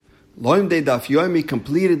Loim de Daf Yomi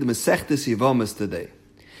completed the Masechtas Yevamis today.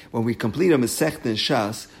 When we complete a Masechta in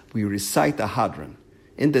Shas, we recite a Hadran.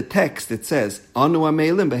 In the text it says, Anu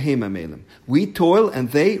Amelim Behem Amelim. We toil and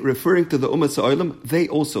they, referring to the Ummah Olam, they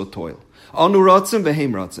also toil. Anu Ratzim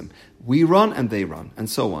Behem Ratzim. We run and they run, and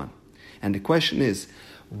so on. And the question is,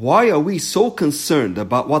 why are we so concerned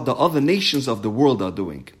about what the other nations of the world are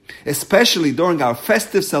doing? Especially during our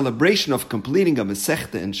festive celebration of completing a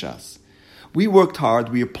Masechta in Shas. We worked hard,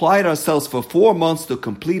 we applied ourselves for 4 months to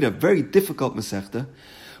complete a very difficult Masechta.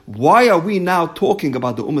 Why are we now talking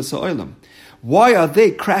about the Ummah Olam? Why are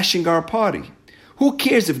they crashing our party? Who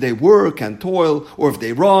cares if they work and toil, or if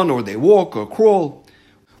they run, or they walk, or crawl?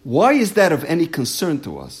 Why is that of any concern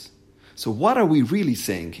to us? So what are we really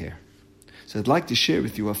saying here? So I'd like to share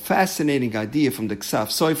with you a fascinating idea from the Ksaf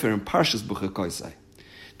Sofer in Parshas Bechakoisai.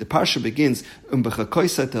 The Parsha begins,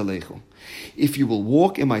 Bechakoisai telechu. If you will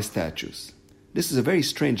walk in my statutes. This is a very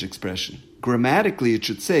strange expression. Grammatically, it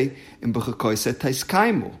should say, Bechakoisai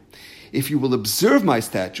taiskaimu. If you will observe my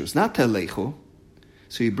statutes, not telechu.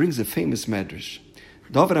 So he brings a famous medrash.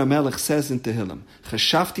 David HaMelech says in Tehillim,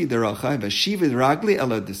 Chashafti derachai v'shivid ragli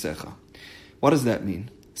ela desecha. What does that mean?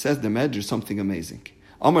 Says the medrash something amazing.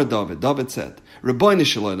 Amar David said, Rabbeinu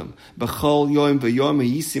Shalom, b'chol yoim v'yom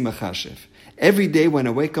ha'yisi machashev. Every day when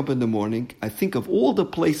I wake up in the morning, I think of all the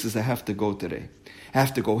places I have to go today. I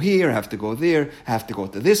have to go here, I have to go there, I have to go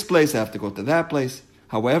to this place, I have to go to that place.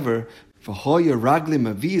 However,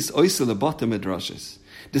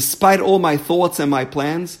 despite all my thoughts and my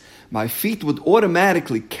plans, my feet would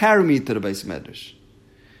automatically carry me to the Beis Medrash.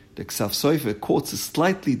 The Ksaf Sofer quotes a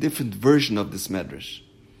slightly different version of this Medrash.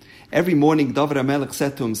 Every morning, David HaMelech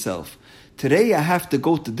said to himself, today I have to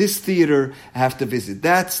go to this theater, I have to visit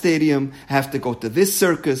that stadium, I have to go to this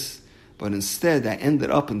circus, but instead I ended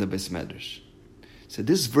up in the Beis Medrash. So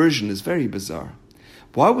this version is very bizarre.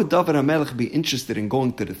 Why would David HaMelech be interested in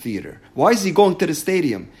going to the theater? Why is he going to the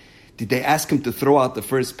stadium? Did they ask him to throw out the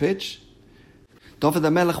first pitch? David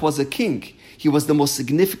HaMelech was a king. He was the most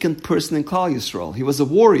significant person in Klal Yisrael. He was a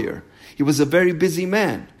warrior. He was a very busy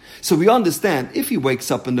man. So we understand, if he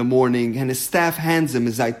wakes up in the morning and his staff hands him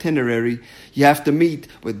his itinerary, you have to meet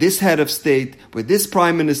with this head of state, with this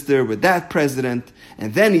prime minister, with that president,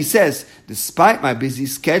 and then he says, despite my busy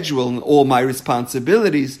schedule and all my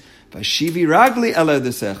responsibilities, Vashivi ragli ela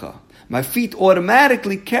desecha. My feet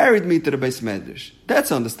automatically carried me to the Beis Medrash.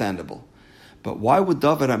 That's understandable. But why would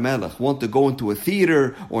David HaMelech want to go into a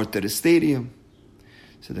theater or to the stadium?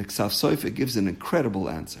 So the Ksaf Sofer gives an incredible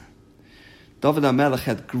answer. David HaMelech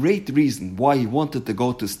had great reason why he wanted to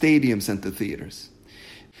go to stadiums and to theaters.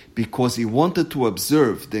 Because he wanted to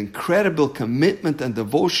observe the incredible commitment and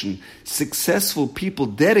devotion successful people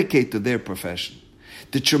dedicate to their profession.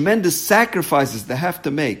 The tremendous sacrifices they have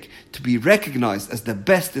to make to be recognized as the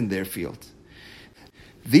best in their field.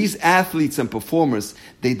 These athletes and performers,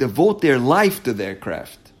 they devote their life to their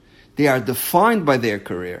craft. They are defined by their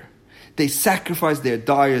career. They sacrifice their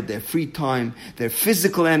diet, their free time, their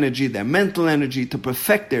physical energy, their mental energy to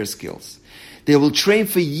perfect their skills. They will train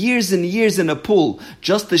for years and years in a pool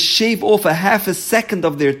just to shave off a half a second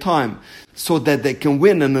of their time so that they can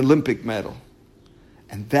win an Olympic medal.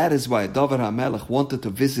 And that is why David HaMelech wanted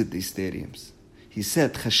to visit these stadiums. He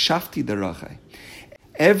said, Chashafti derachai.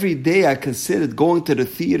 Every day I considered going to the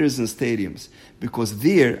theaters and stadiums because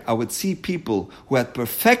there I would see people who had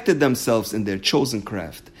perfected themselves in their chosen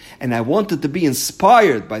craft. And I wanted to be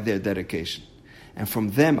inspired by their dedication. And from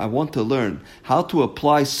them I want to learn how to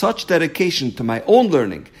apply such dedication to my own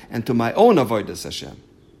learning and to my own avodas Hashem.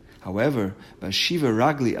 However, Vashiva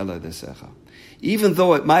ragli ela desecha. Even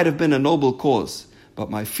though it might have been a noble cause,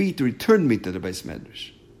 but my feet returned me to the Beis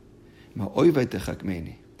Medrash. Ma'oivei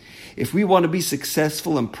techakmeni. If we want to be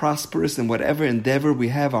successful and prosperous in whatever endeavor we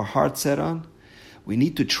have our heart set on, we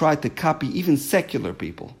need to try to copy even secular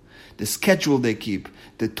people, the schedule they keep,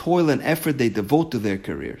 the toil and effort they devote to their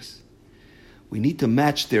careers. We need to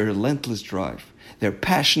match their relentless drive, their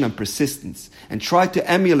passion and persistence, and try to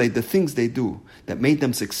emulate the things they do that made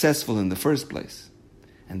them successful in the first place.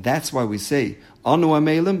 And that's why we say, Anu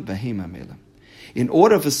amelim v'hem amelim. In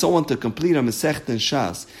order for someone to complete a Masechta in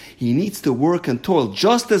Shas, he needs to work and toil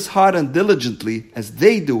just as hard and diligently as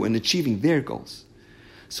they do in achieving their goals.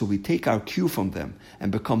 So we take our cue from them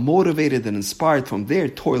and become motivated and inspired from their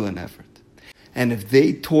toil and effort. And if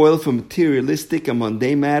they toil for materialistic and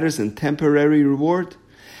mundane matters and temporary reward,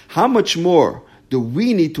 how much more do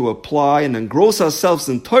we need to apply and engross ourselves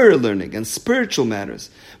in Torah learning and spiritual matters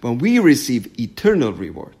when we receive eternal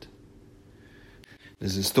reward?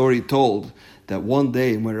 There's a story told that one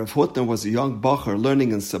day when Rav Hutner was a young bacher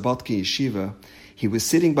learning in Sabatkin Yeshiva, he was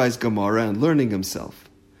sitting by his Gemara and learning himself.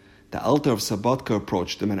 The Alter of Sabatka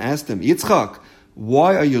approached him and asked him, Yitzchak,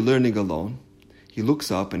 why are you learning alone? He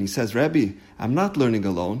looks up and he says, Rebbe, I'm not learning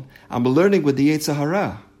alone. I'm learning with the Yetzer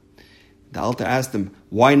Hara. The Alter asked him,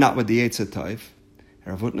 why not with the Yetzer Tov?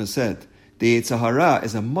 Rav Hutner said, the Yetzer Hara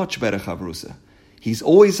is a much better chavrusa. He's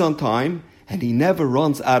always on time and he never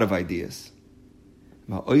runs out of ideas.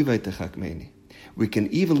 We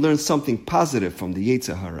can even learn something positive from the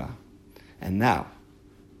Yetzer Hara. And now,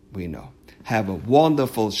 we know. Have a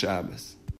wonderful Shabbos.